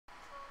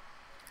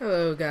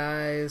Hello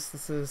guys,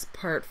 this is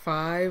part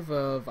 5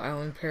 of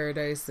Island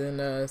Paradise in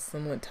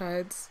Sunlit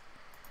Tides.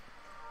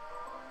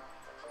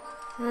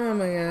 Oh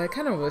my god, I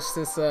kind of wish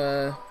this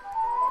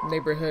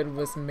neighborhood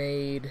was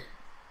made,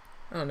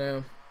 I don't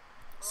know,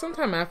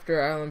 sometime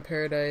after Island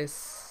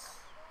Paradise.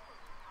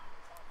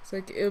 It's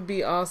like, it would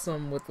be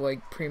awesome with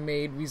like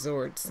pre-made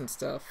resorts and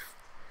stuff.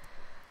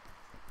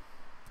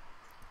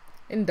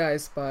 And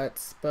dive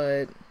spots,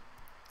 but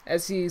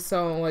as you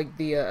saw in like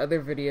the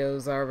other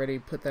videos, I already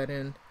put that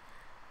in.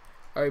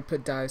 I already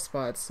put dive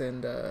spots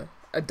and a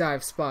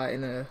dive spot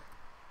in a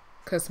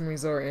custom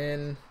resort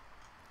inn,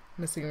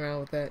 messing around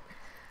with that.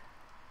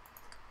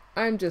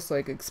 I'm just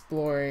like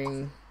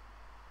exploring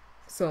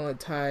Sunlit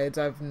Tides.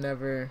 I've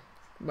never,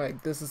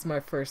 like, this is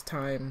my first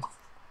time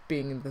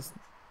being in this,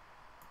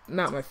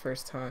 not my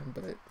first time,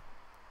 but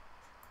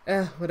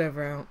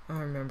whatever, I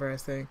don't remember I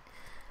was saying.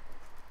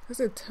 There's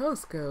a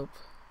telescope.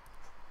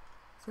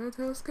 Is that a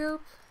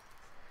telescope?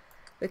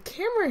 The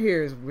camera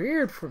here is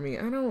weird for me.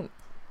 I don't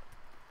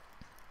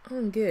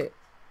get.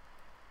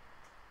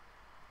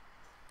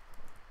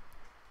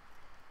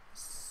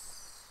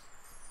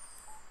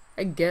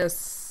 I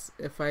guess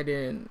if I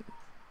didn't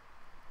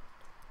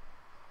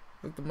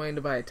have the money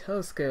to buy a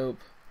telescope,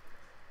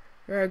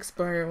 your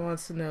ex-buyer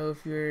wants to know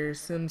if your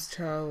Sims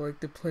child would like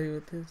to play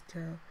with his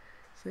child.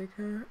 It's like,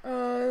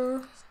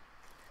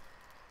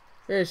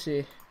 where is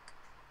she?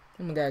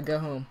 Oh my god, go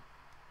home.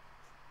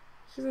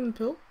 She's in the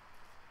pool.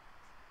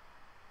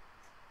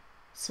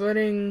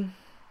 Sweating.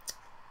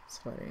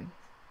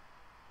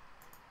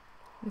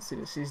 Let's see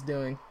what she's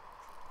doing.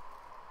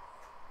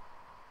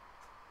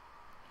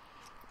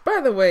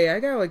 By the way, I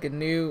got like a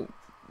new,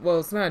 well,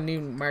 it's not a new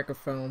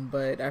microphone,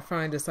 but I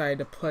finally decided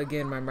to plug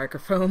in my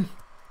microphone.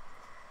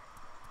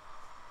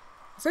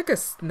 It's like a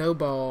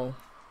snowball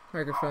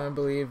microphone, I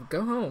believe.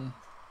 Go home.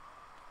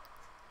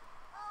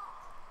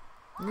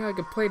 Yeah, like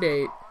a play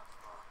date.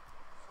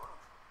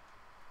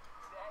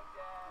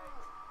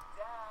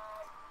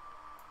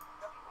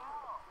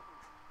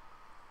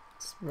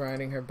 Just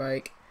riding her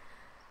bike.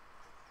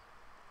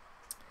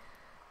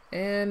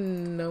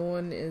 And no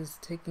one is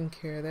taking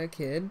care of that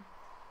kid.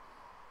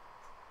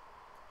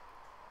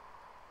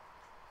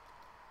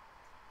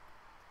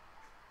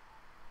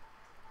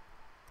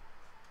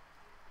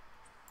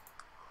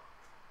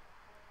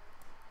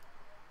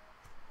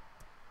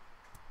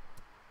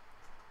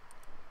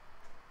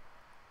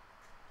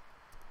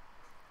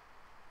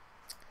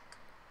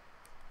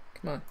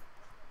 Come on.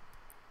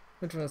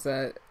 Which one's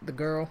that? The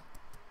girl?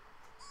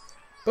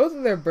 Both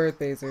of their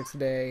birthdays are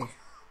today.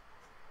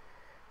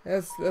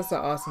 That's the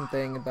awesome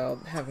thing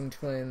about having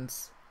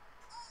twins.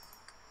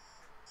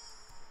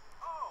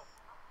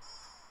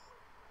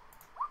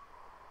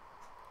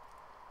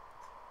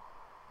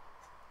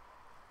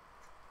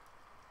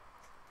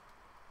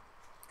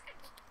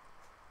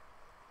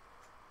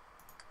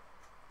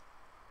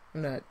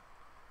 I'm not.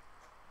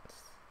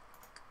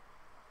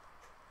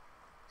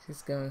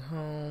 She's going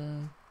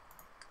home.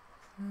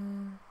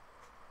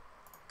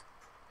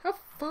 How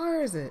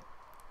far is it?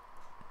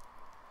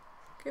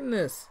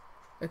 Goodness.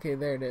 Okay,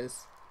 there it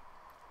is.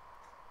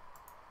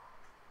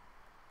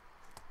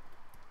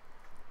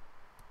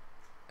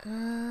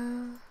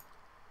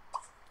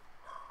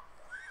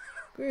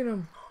 Greet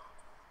him.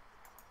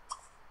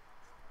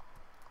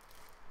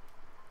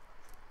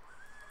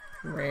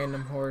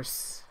 Random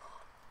horse.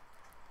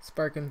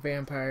 Sparking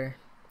vampire.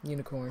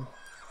 Unicorn.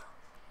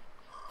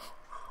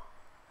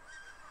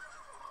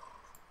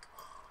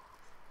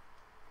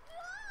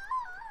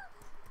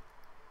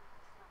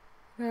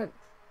 That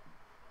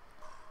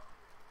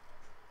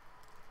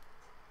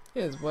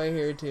is way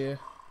here too.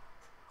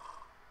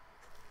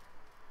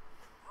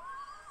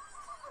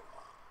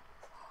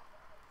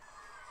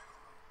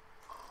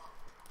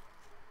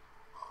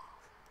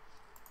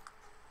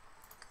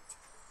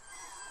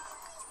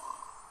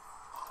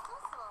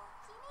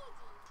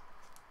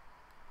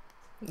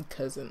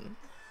 Cousin.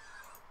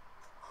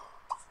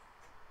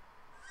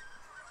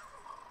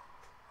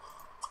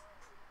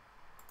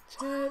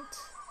 Chat.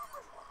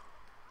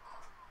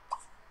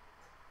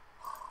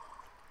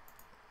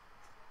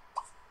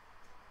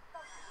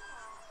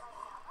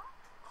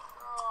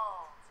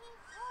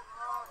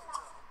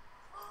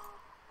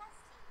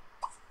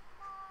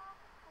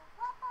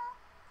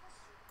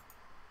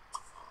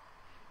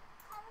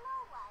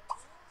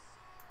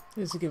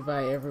 Just to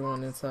invite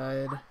everyone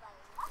inside.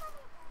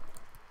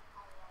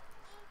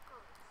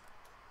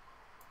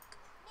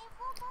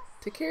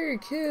 Take care of your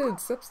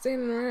kids. Stop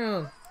standing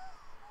around.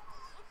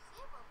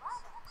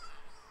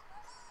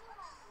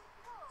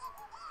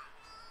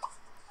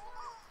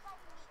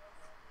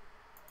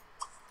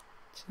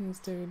 Change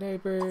their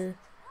diaper.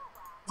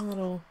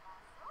 Model.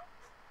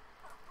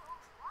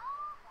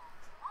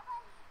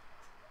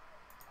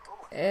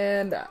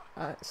 And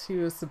she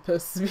was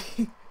supposed to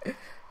be.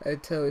 I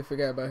totally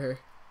forgot about her.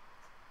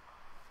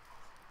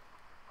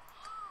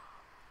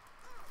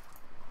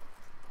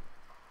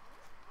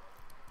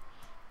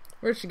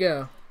 Where'd she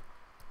go?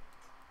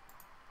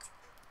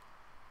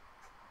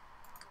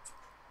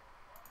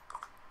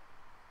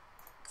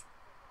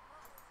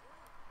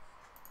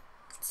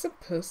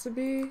 supposed to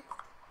be?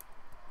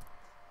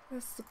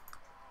 That's...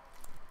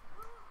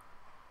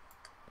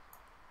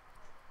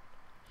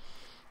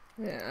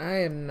 Yeah,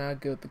 I am not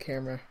good with the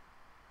camera.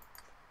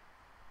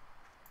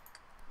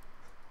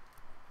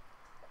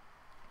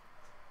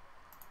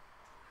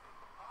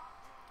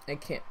 I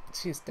can't.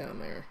 She's down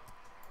there.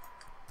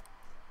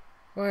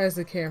 Why is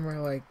the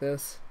camera like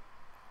this?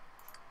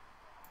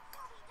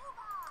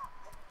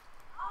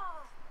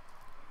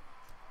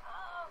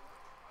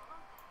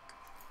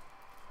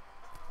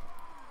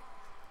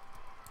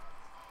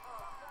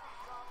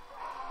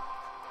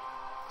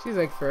 She's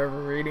like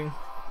forever reading.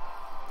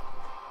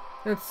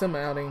 That's some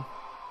outing.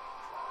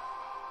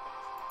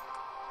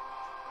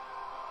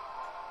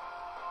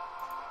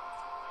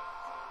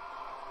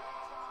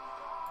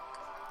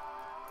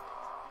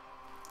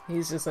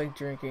 He's just like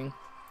drinking.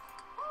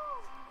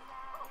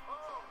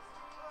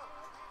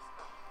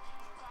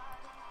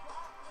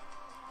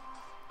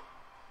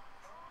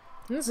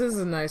 This is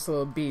a nice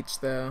little beach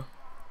though.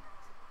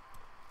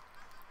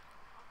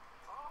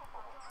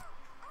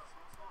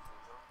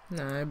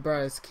 Nah, I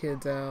brought his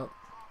kids out.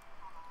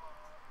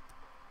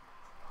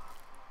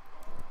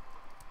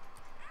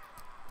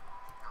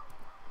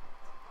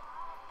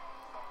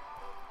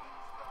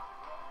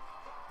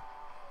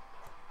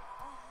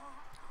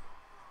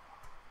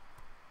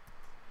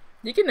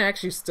 You can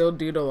actually still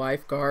do the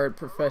lifeguard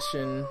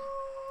profession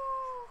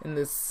in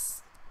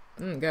this.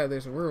 Oh god,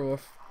 there's a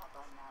werewolf.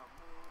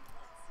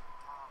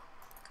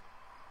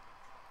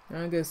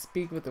 I'm gonna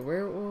speak with the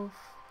werewolf.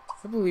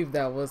 I believe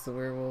that was the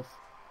werewolf.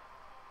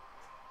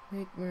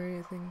 Make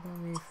Maria think about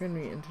me.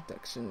 Friendly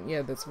introduction.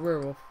 Yeah, that's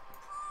werewolf.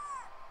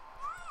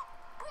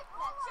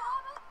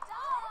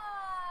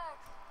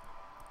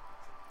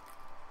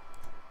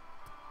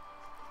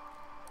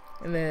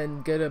 And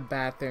then go to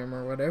bathroom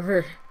or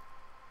whatever.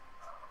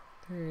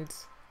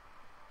 Birds.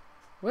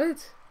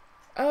 What?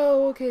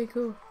 Oh, okay,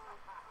 cool.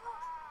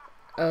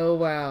 Oh,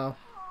 wow.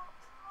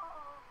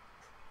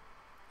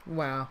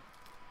 Wow.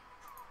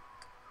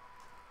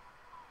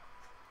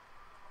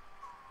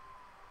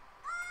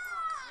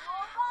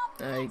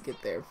 I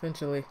get there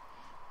eventually.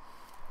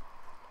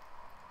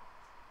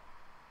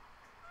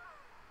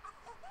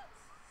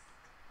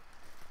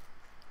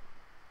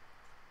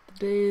 The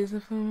days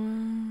of hey,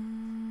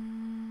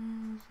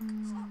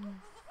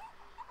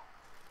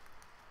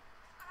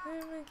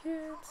 my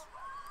kids.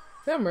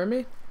 Is that a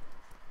mermaid?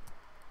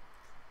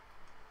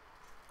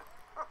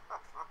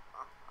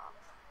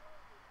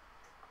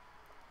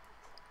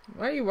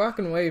 Why are you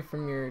walking away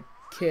from your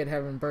kid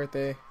having a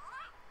birthday?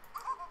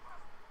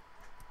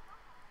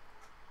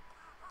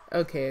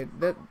 Okay,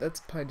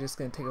 that's probably just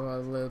gonna take a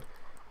while to load.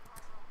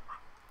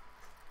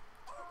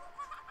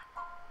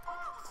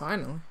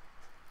 Finally.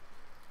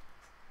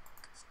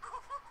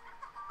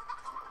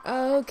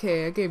 Oh,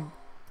 okay,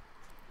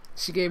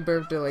 she gave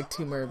birth to like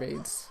 2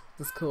 mermaids.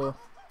 That's cool.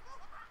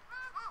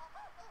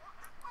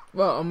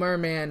 Well, a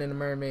merman and a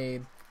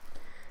mermaid.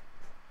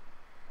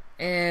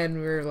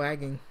 And we're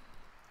lagging.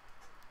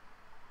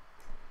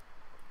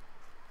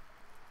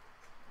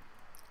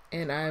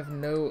 And I have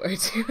no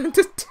idea what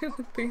to do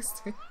with these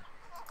two.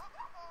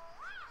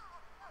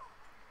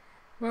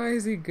 Why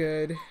is he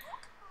good?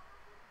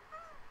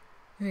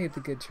 I hate the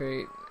good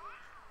trait.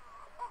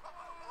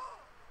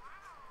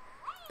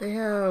 They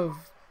have...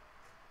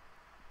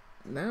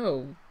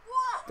 No.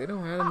 They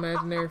don't have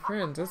imaginary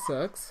friends. That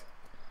sucks.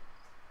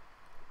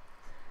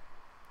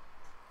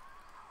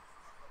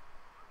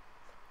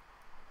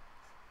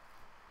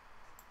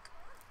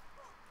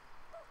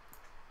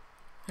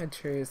 That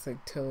tray is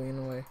like tilting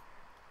away.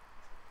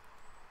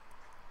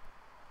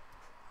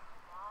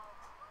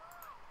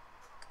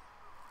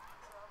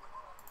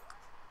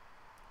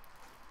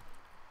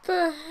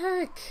 The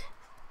heck?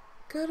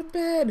 Go to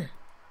bed.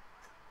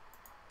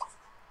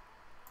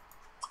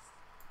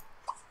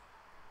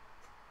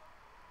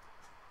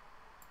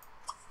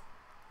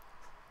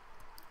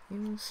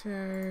 You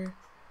sure?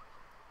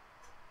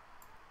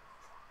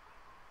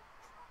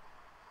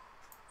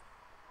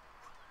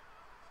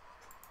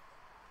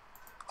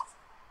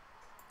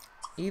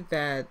 Eat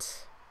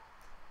that.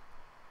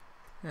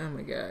 Oh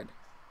my god.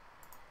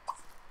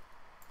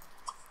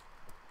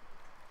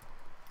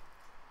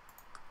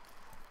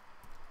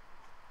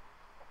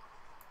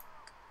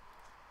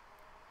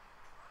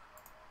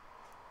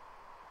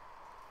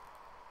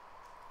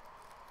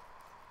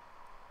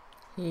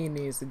 He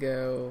needs to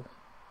go.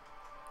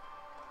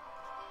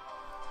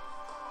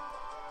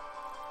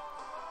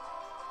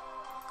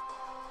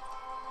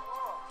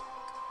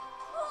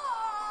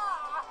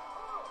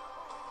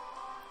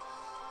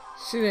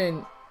 She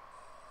didn't.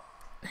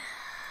 Lord,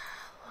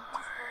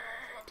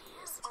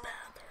 use the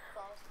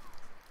bathroom.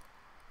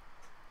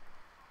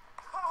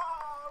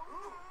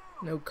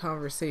 No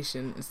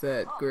conversation is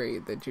that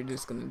great that you're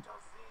just gonna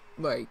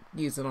like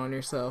use it on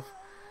yourself.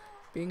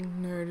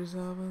 Being nerd is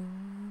all.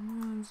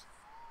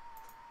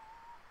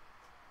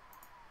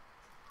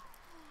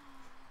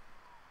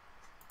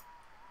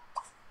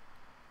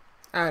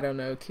 I don't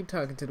know. Keep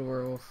talking to the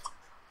werewolf.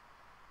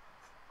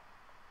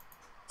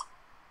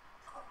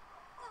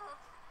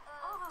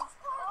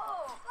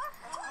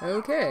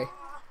 Okay.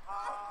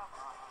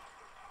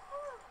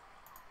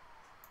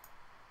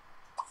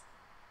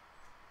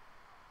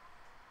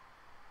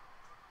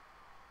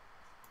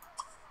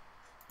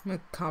 I'm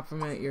gonna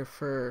compliment your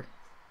fur.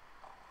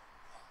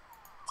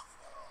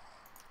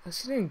 Oh,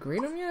 she didn't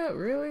greet him yet?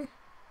 Really?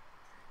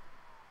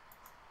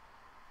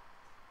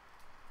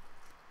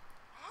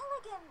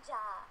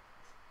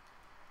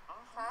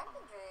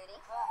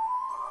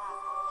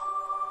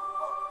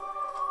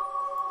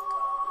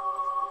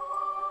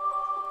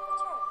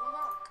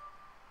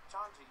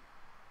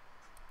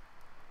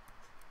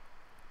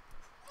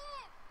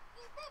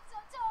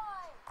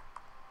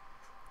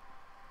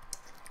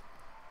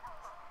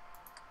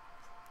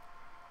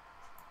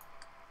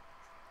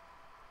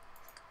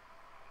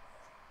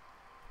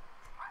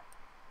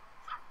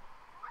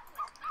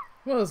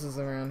 What else is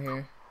around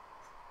here?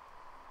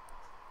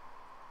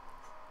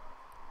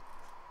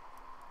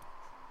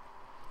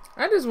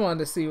 I just wanted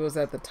to see what's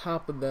at the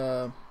top of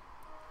the...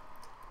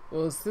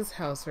 What was this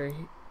house right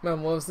here? What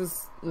was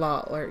this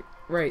lot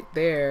right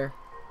there?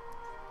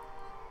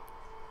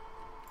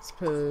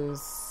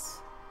 Suppose...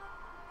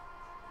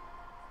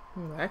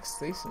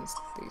 Relaxation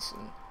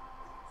station.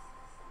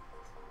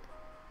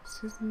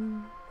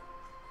 Susan...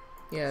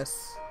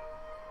 Yes.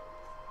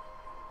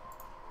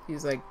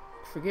 He's like,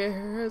 forget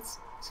her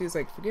husband. She's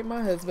like, forget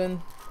my husband.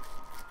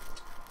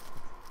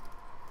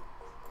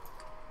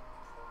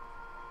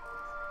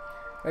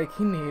 Like,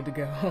 he needed to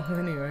go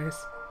home anyways.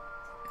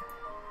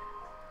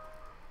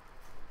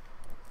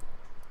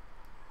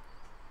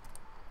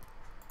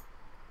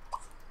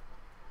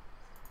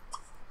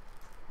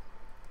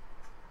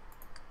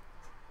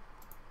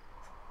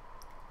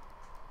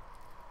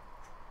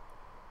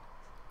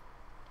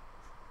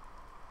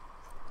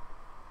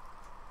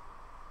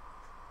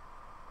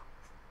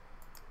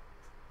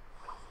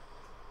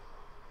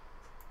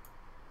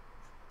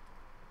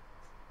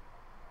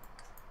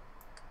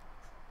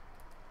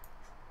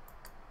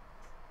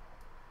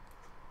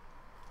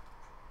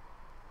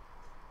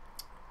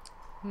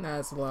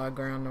 That's a lot of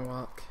ground to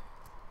walk.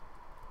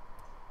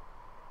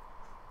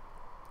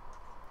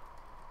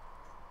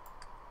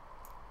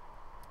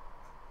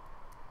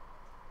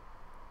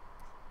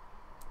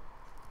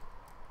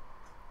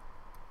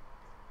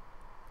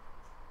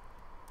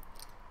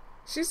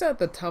 She's at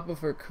the top of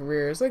her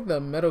career. It's like the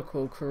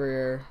medical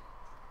career.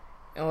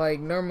 And like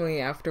normally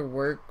after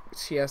work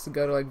she has to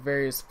go to like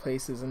various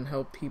places and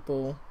help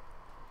people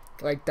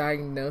like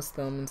diagnose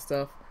them and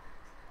stuff.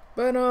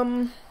 But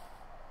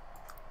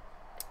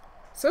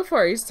so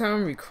far each time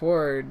I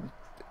record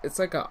it's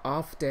like an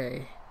off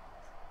day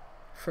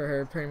for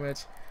her pretty much.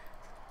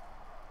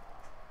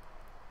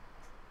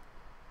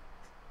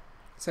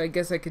 So I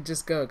guess I could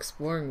just go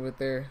exploring with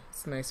her.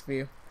 It's a nice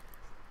view.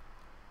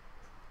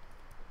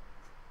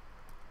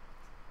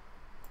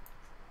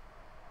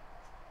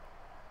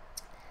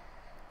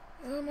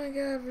 Oh my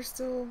god, we're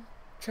still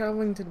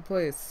traveling to the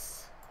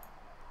place.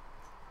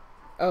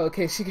 Oh,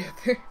 okay, she got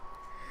there.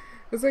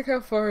 It's like, how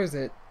far is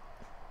it?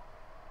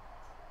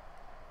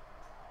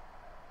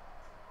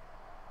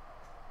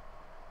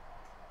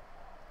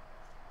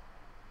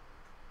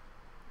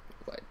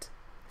 What?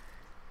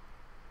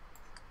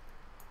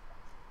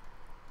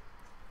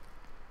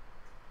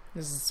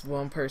 This is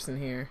one person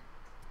here.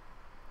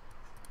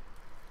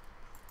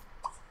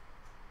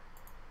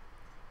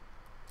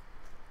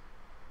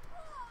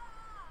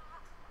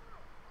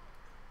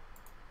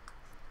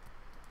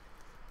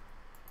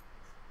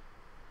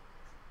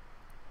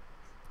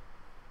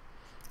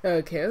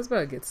 Okay, I was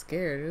about to get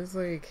scared. It was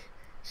like,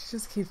 she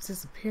just keeps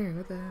disappearing.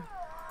 What the hell?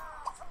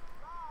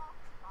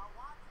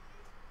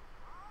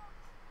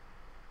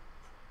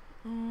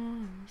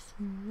 Oh,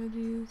 some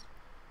veggies.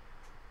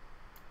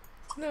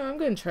 No, I'm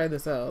gonna try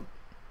this out.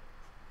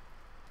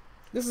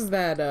 This is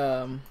that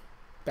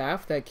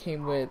bath that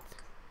came with...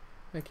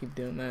 I keep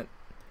doing that.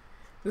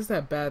 This is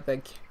that bath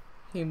that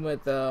came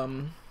with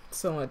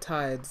Sunlit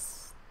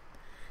Tides.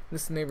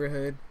 This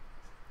neighborhood.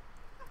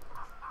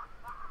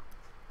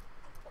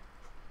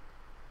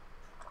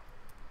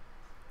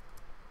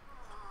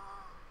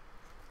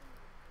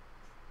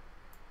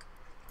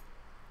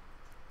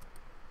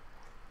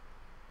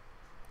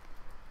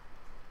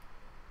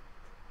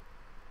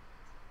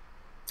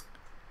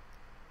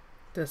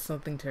 Does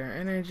something to her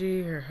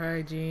energy, her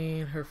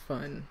hygiene, her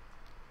fun.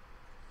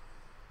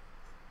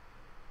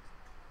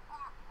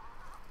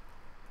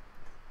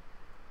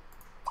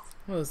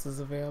 What else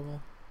is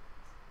available?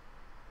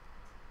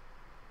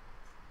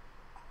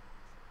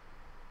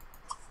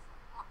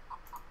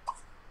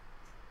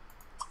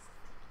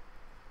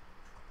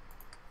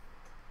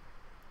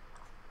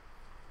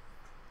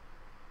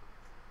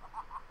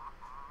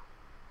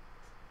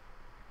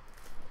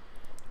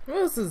 What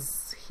else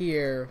is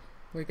here?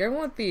 Like, I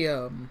want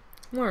the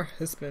more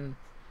husband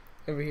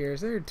over here.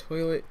 Is there a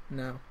toilet?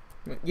 No.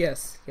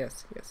 Yes. Yeah,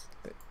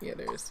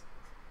 there is.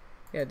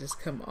 Yeah, just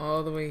come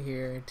all the way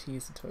here to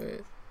use the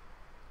toilet.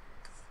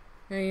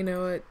 Now, you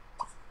know what?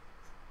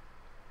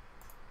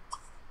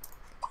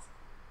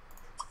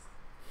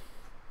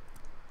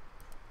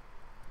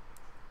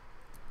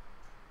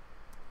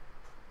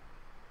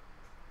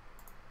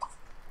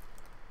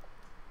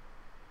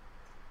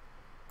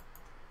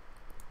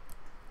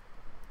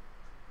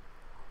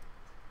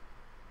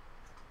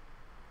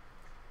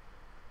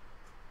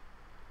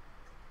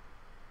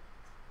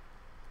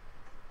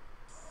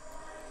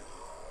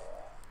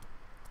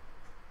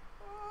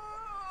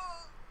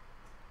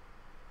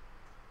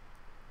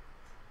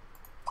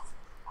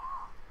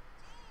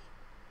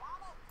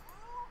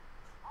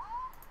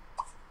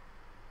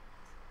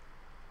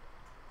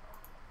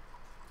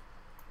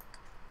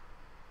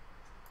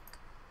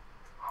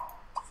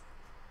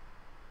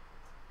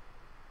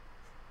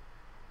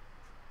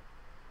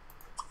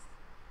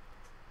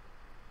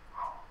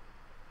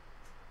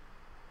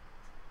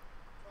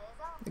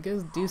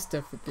 guess do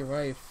stuff with your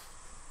wife.